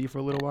IFC for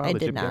a little while? I the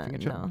did Jim not,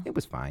 Gaffigan show? no. It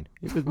was fine.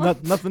 It was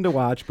nothing to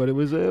watch, but it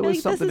was Like,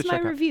 something this to is my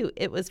check out. review.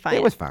 It was fine.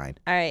 It was fine.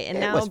 All right, and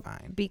It now was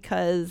fine.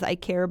 because I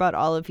care about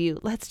all of you,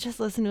 let's just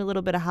listen to a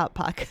little bit of Hot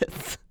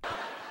Pockets.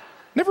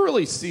 Never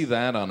really see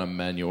that on a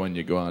menu when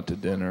you go out to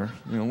dinner.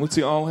 You know, let's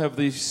see, I'll have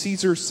the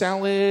Caesar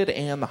salad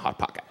and the Hot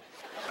Pocket.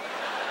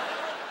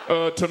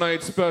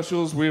 Tonight's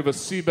specials, we have a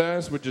sea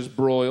bass, which is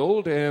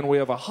broiled, and we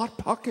have a Hot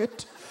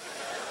Pocket,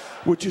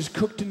 which is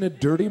cooked in a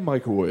dirty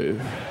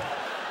microwave.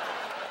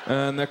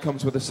 And that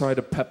comes with a side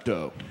of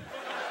Pepto.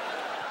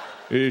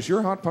 Is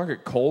your Hot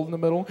Pocket cold in the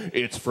middle?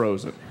 It's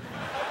frozen.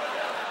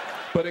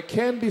 But it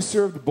can be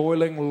served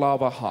boiling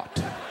lava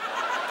hot.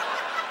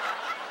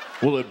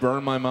 Will it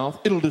burn my mouth?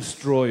 It'll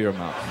destroy your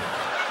mouth.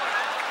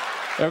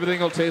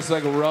 Everything will taste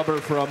like rubber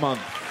for a month.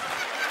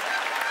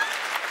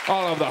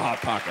 I'll have the Hot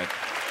Pocket.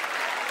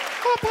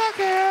 Hot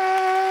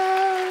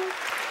Pocket!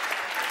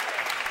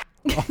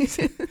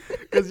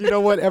 Because you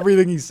know what?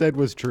 Everything he said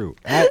was true.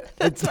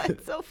 That's why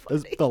it's so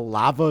funny. The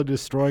lava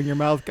destroying your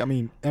mouth. I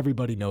mean,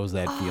 everybody knows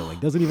that feeling.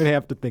 Doesn't even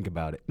have to think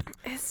about it.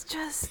 It's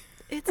just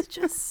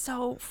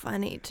so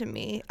funny to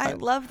me. I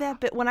love that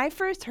bit. When I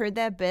first heard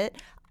that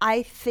bit,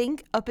 I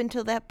think up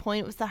until that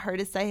point it was the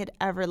hardest I had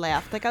ever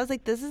laughed. Like, I was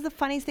like, this is the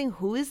funniest thing.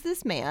 Who is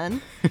this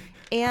man?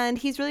 And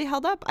he's really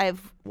held up.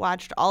 I've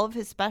watched all of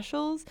his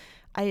specials.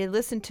 I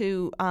listened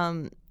to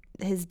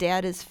his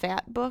Dad is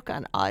Fat book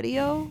on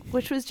audio,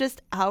 which was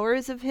just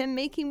hours of him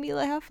making me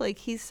laugh. Like,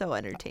 he's so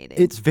entertaining.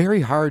 It's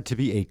very hard to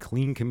be a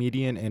clean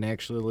comedian and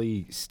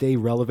actually stay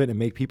relevant and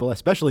make people,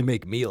 especially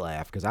make me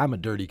laugh, because I'm a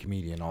dirty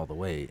comedian all the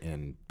way.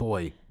 And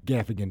boy,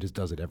 Gaffigan just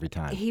does it every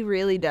time. He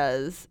really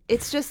does.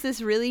 It's just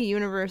this really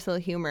universal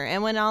humor.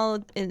 And when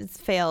all it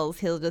fails,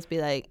 he'll just be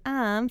like,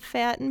 I'm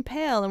fat and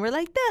pale. And we're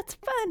like, that's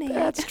funny.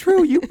 That's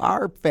true. You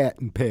are fat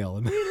and pale.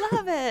 And We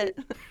love it.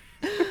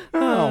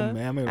 oh,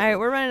 man. All right,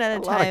 we're running out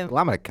of time. A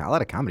lot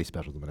of comedy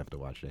specials I'm going to have to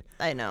watch today.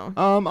 I know.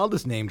 I'll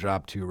just name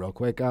drop two real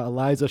quick.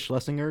 Eliza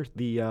Schlesinger,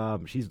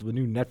 she's the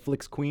new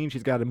Netflix queen.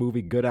 She's got a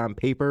movie Good on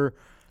Paper.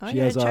 Oh,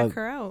 She I has gotta check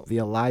her out. The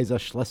Eliza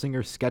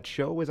Schlesinger sketch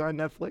show is on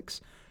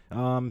Netflix.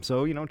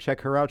 So,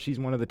 check her out. She's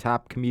one of the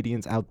top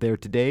comedians out there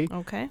today.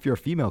 Okay. If you're a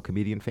female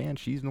comedian fan,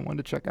 she's the one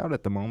to check out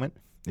at the moment.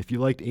 If you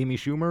liked Amy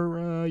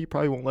Schumer, you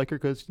probably won't like her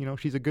because,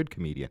 she's a good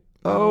comedian.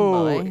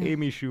 Oh, boy.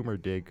 Amy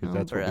Schumer dig, because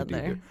that's what we do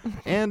brother.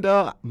 here.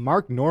 And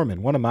Mark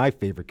Norman, one of my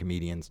favorite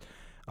comedians.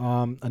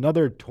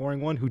 Another touring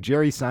one who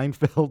Jerry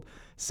Seinfeld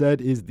said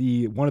is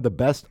one of the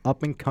best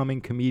up-and-coming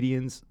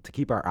comedians to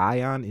keep our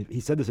eye on. He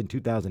said this in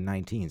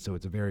 2019, so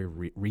it's a very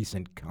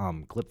recent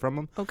clip from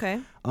him. Okay.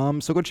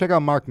 So go check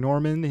out Mark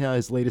Norman.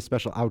 His latest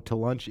special, Out to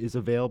Lunch, is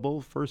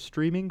available for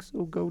streaming,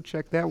 so go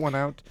check that one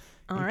out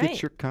and All get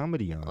right. your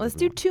comedy on. Let's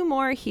do two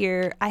more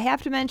here. I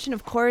have to mention,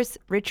 of course,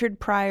 Richard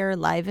Pryor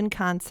live in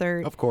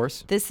concert. Of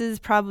course. This is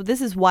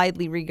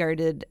widely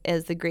regarded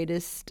as the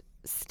greatest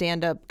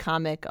stand-up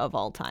comic of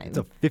all time. It's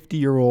a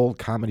 50-year-old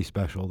comedy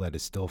special that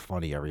is still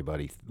funny,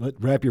 everybody.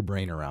 Wrap your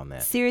brain around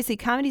that. Seriously,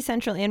 Comedy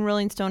Central and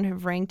Rolling Stone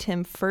have ranked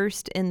him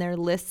first in their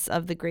lists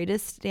of the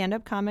greatest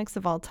stand-up comics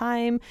of all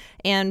time.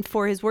 And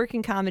for his work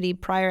in comedy,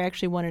 Pryor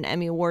actually won an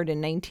Emmy Award in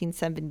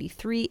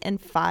 1973 and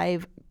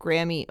 5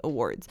 Grammy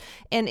Awards.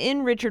 And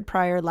in Richard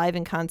Pryor live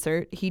in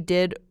concert, he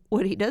did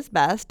what he does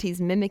best.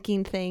 He's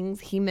mimicking things.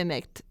 He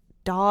mimicked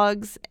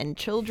dogs and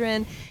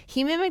children.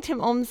 He mimicked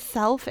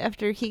himself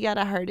after he got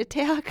a heart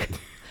attack.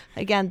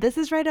 Again, this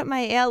is right up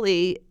my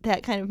alley,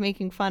 that kind of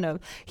making fun of.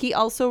 He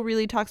also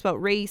really talks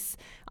about race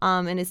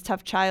and his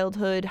tough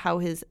childhood, how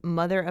his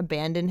mother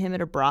abandoned him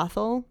at a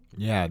brothel.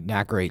 Yeah,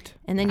 not great.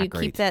 And then Not you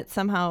great. keep that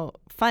somehow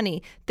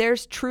funny.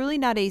 There's truly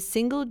not a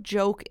single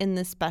joke in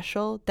this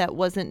special that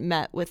wasn't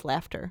met with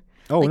laughter.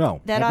 Oh,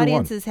 no. That Everyone.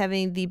 audience is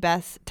having the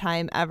best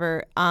time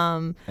ever.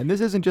 And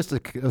this isn't just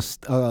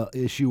a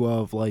issue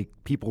of like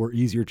people were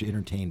easier to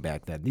entertain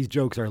back then. These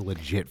jokes are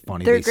legit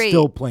funny. They're they great.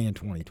 still play in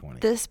 2020.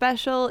 The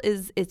special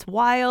it's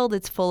wild,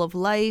 it's full of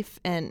life,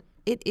 and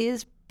it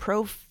is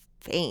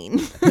profane.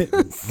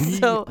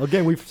 So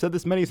Again, we've said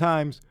this many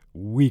times.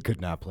 We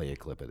could not play a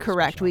clip of this.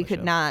 correct, special on we the could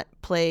show. not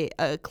play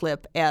a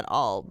clip at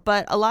all.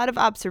 But a lot of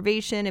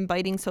observation and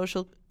biting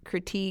social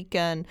critique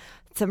and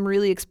some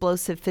really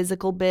explosive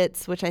physical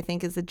bits, which I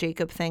think is a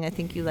Jacob thing. I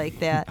think you like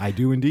that. I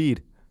do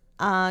indeed.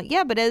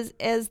 Yeah, but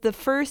as the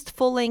first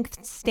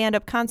full-length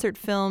stand-up concert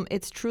film,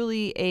 it's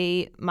truly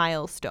a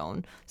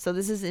milestone. So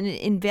this is an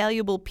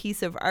invaluable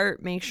piece of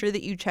art. Make sure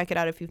that you check it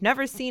out if you've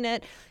never seen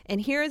it.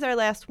 And here is our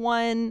last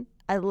one.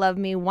 I love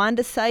me,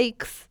 Wanda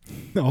Sykes.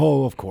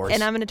 Oh, of course.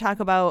 And I'm going to talk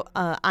about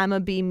I'ma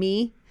Be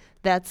Me.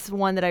 That's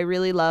one that I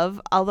really love.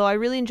 Although I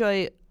really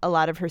enjoy a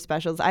lot of her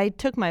specials. I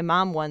took my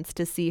mom once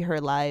to see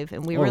her live,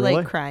 and we Oh, were really?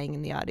 like crying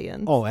in the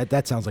audience. Oh,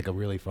 that sounds like a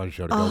really fun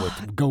show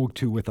to go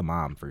to with a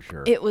mom for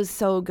sure. It was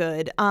so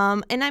good.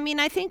 And I mean,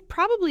 I think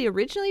probably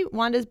originally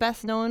Wanda's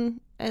best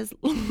known as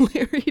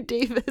Larry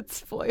David's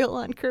foil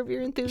on Curb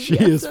Your She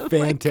Enthusiasm. is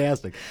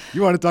fantastic.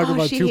 You want to talk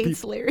about she two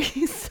hates people? Larry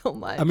so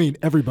much. I mean,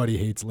 everybody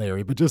hates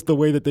Larry, but just the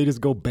way that they just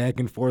go back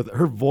and forth,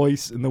 her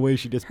voice and the way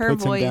she just Her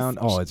puts voice, him down.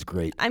 Oh, it's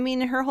great. I mean,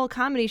 her whole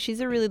comedy,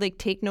 she's a really like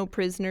take no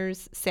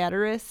prisoners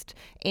satirist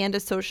and a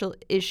social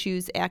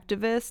issues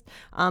activist.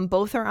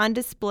 Both are on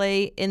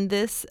display in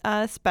this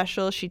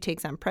special. She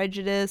takes on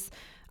prejudice.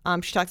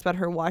 She talks about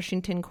her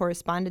Washington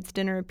Correspondents'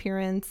 Dinner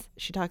appearance.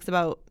 She talks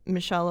about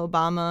Michelle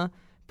Obama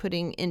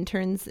putting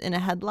interns in a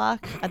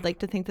headlock. I'd like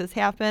to think this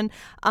happened.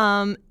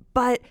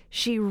 But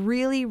she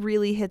really,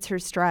 really hits her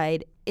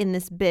stride in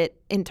this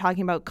bit in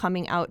talking about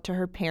coming out to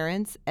her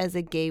parents as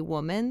a gay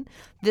woman.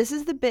 This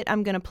is the bit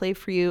I'm going to play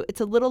for you.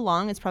 It's a little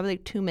long. It's probably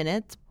like 2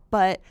 minutes,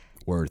 but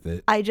Worth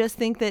it. I just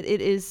think that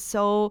it is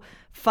so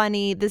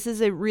funny. This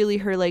is a really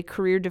her like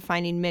career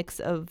defining mix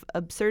of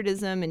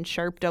absurdism and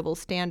sharp double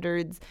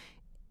standards.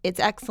 It's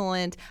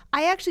excellent.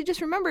 I actually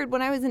just remembered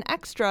when I was an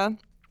extra,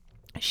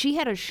 she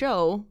had a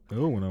show.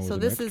 Oh, when I was So an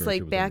this extra, is she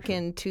like was back on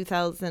in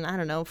 2000, I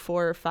don't know,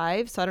 4 or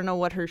 5. So I don't know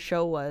what her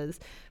show was,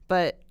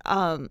 but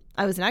I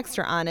was an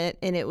extra on it,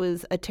 and it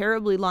was a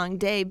terribly long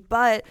day.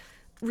 But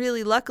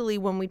really, luckily,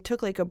 when we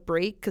took like a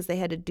break because they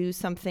had to do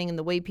something and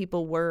the way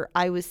people were,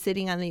 I was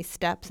sitting on these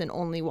steps and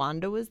only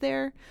Wanda was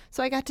there.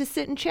 So I got to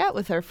sit and chat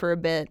with her for a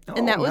bit,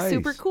 and that was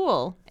super nice.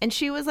 cool. And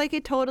she was like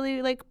a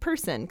totally like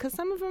person, because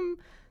some of them,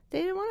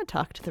 they didn't want to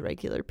talk to the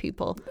regular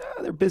people.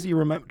 They're busy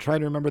trying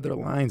to remember their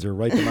lines or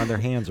write them on their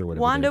hands or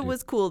whatever. Wanda they do.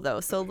 was cool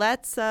though, so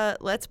let's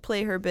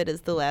play her bit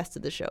as the last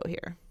of the show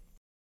here.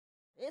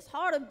 It's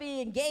harder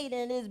being gay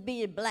than it is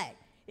being black.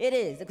 It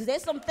is, because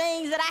there's some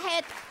things that I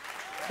had.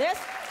 There's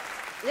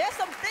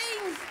some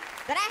things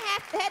that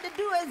I had to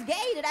do as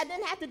gay that I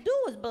didn't have to do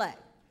as black.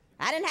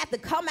 I didn't have to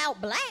come out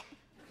black.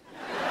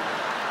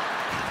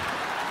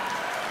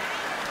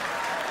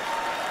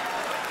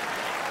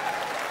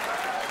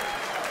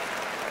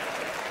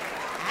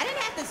 I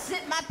didn't have to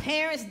sit my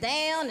parents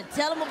down and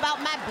tell them about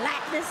my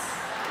blackness.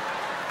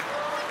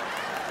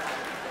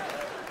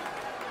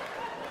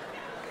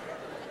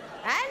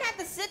 I didn't have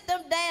to sit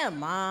them down.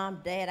 Mom,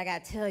 Dad, I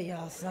gotta tell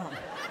y'all something.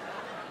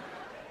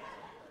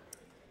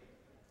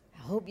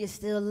 I hope you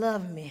still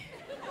love me.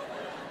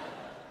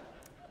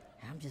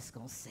 I'm just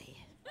gonna say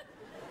it.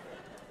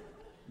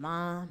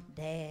 Mom,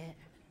 Dad,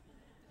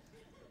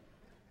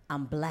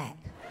 I'm black.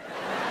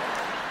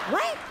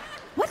 What?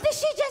 What did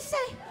she just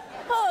say?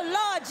 Oh,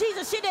 Lord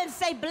Jesus, she didn't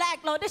say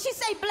black, Lord. Did she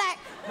say black?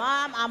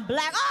 Mom, I'm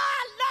black.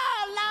 Oh,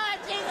 no, Lord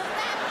Jesus,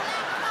 that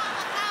black,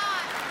 Father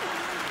God.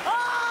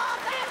 Oh,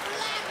 that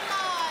black,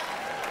 Lord.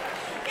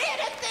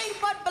 Anything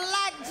but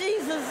black,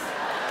 Jesus.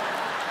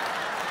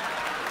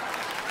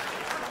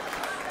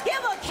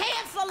 Give her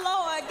cancer,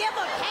 Lord. Give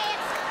her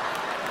cancer.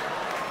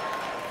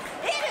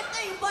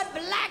 Anything but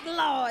black,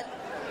 Lord.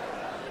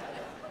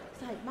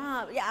 It's like,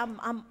 Mom, yeah,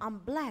 I'm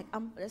black.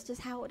 That's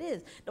just how it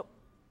is.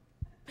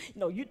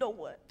 No, you know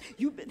what?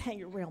 You've been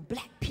hanging around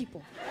black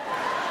people.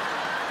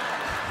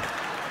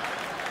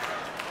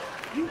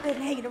 You've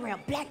been hanging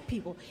around black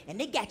people, and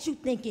they got you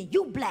thinking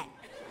you black.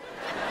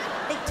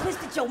 They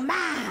twisted your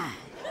mind.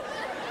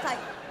 It's like,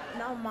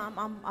 no,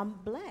 Mom, I'm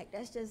black.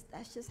 That's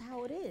just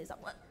how it is.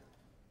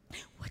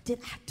 What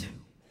did I do?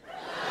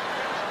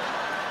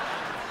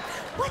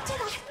 What did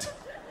I do?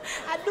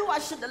 I knew I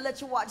shouldn't have let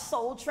you watch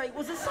Soul Train.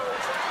 Was it Soul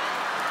Train?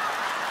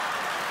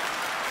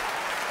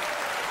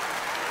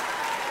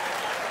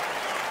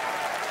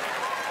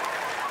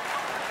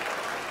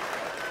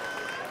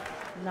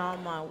 No,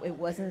 Mom, it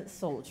wasn't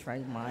Soul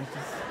Train, Mom.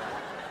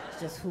 It's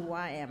just who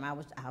I am. I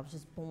was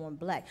just born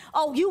black.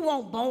 Oh, you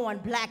weren't born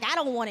black. I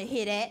don't want to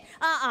hear that.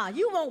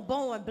 You weren't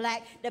born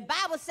black. The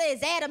Bible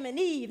says Adam and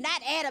Eve,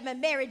 not Adam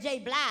and Mary J.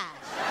 Blige.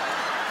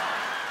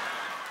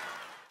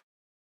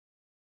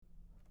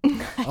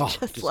 I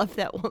just love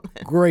that woman.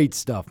 Great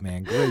stuff,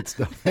 man. Great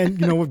stuff. And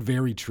you know what?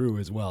 Very true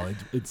as well.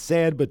 It's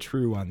sad but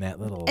true on that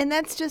little. And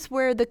that's just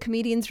where the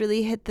comedians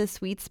really hit the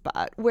sweet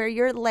spot, where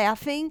you're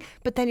laughing,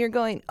 but then you're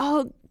going,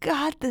 oh,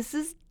 God, this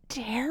is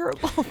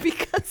terrible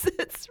because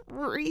it's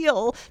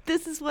real.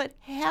 This is what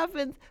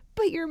happens,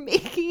 but you're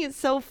making it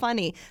so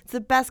funny. It's the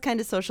best kind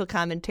of social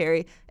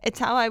commentary. It's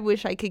how I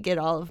wish I could get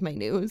all of my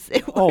news.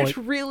 It would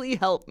really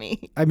help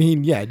me. I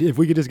mean, yeah, if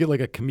we could just get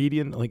like a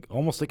comedian, like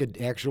almost like an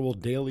actual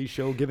Daily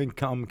Show giving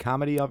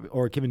comedy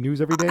or giving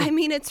news every day. I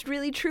mean, it's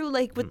really true.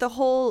 Like with the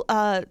whole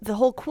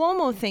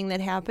Cuomo thing that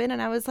happened,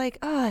 and I was like,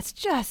 oh,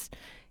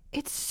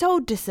 it's so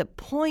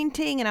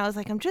disappointing. And I was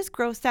like, I'm just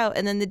grossed out.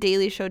 And then the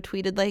Daily Show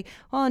tweeted like,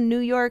 oh, New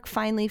York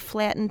finally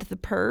flattened the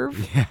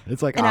perv. Yeah,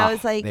 it's like, and I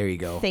was like, there you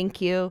go.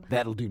 Thank you.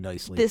 That'll do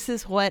nicely. This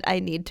is what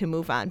I need to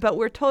move on. But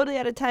we're totally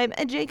out of time.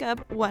 And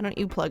Jacob, why don't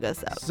you plug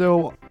us out?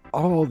 So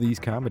all these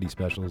comedy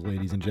specials,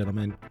 ladies and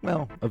gentlemen,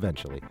 well,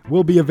 eventually,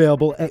 will be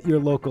available at your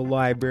local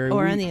library.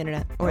 Or on the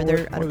internet. Or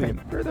they're out of print.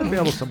 Or they're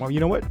available somewhere. You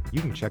know what?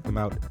 You can check them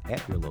out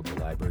at your local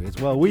library as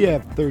well. We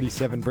have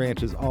 37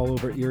 branches all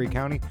over Erie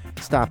County.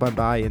 Stop on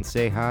by and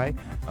say hi.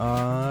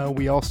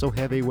 We also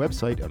have a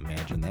website.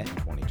 Imagine that in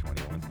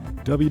 2021.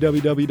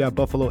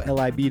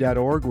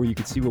 www.buffalolib.org, where you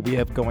can see what we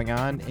have going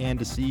on and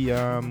to see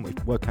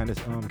what kind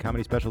of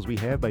comedy specials we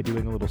have by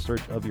doing a little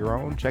search of your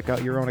own. Check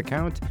out your own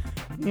account,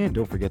 and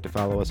don't forget to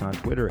follow us on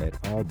Twitter at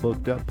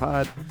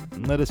AllBookedUpPod,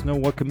 and let us know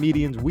what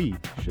comedians we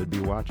should be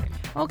watching.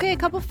 Okay, a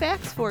couple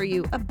facts for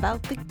you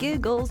about the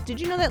giggles. Did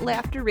you know that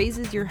laughter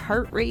raises your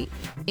heart rate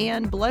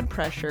and blood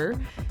pressure,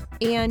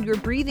 and your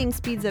breathing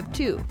speeds up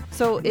too?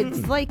 So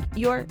it's like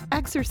you're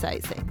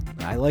exercising.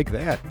 I like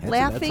that.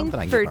 Laughing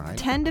that's for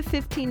 10 to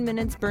 15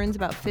 minutes burns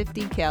about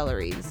 50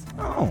 calories.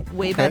 Oh,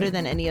 way better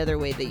than any other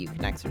way that you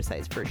can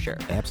exercise, for sure.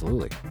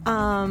 Absolutely.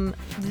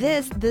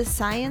 The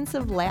science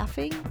of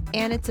laughing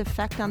and its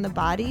effect on the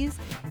bodies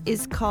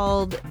is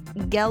called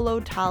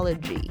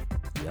gelotology.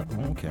 Yep.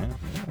 Okay.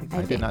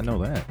 I did not know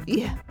that.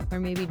 Yeah. Or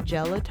maybe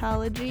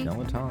gelotology.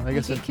 Gelotology. I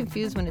get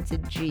confused when it's a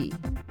G.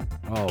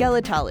 Oh.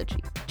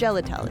 Gelotology.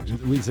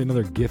 It's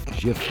another GIF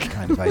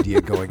kind of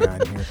idea going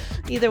on here.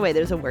 Either way,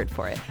 there's a word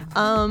for it.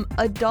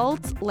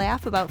 Adults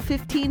laugh about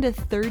 15 to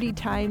 30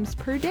 times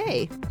per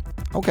day.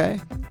 Okay.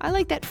 I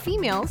like that.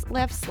 Females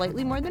laugh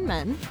slightly more than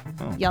men.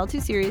 Oh. Y'all too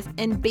serious.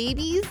 And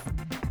babies,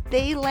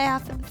 they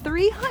laugh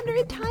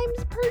 300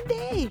 times per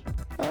day.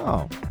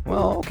 Oh,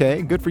 well,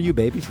 okay. Good for you,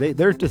 babies.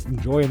 They're just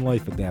enjoying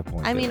life at that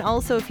point. I mean,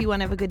 also, if you want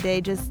to have a good day,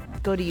 just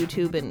go to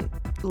YouTube and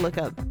look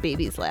up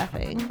babies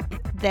laughing.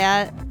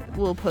 That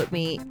will put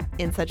me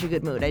in such a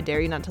good mood. I dare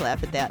you not to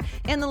laugh at that.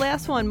 And the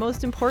last one,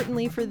 most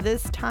importantly for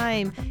this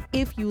time,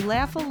 if you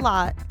laugh a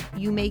lot,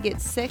 you may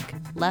get sick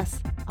less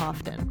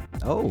often.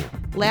 Oh,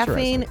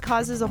 laughing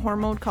causes a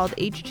hormone called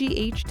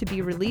HGH to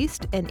be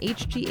released, and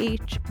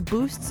HGH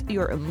boosts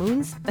your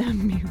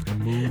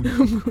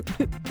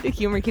the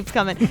humor keeps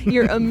coming.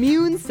 Your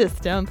immune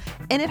system,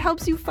 and it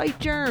helps you fight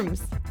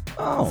germs.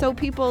 Oh. So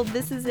people,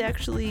 this is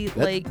actually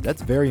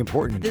that's very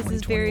important. This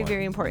is very,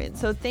 very important.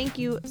 So thank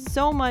you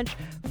so much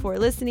for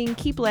listening.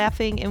 Keep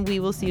laughing, and we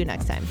will see you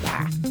next time.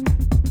 Bye.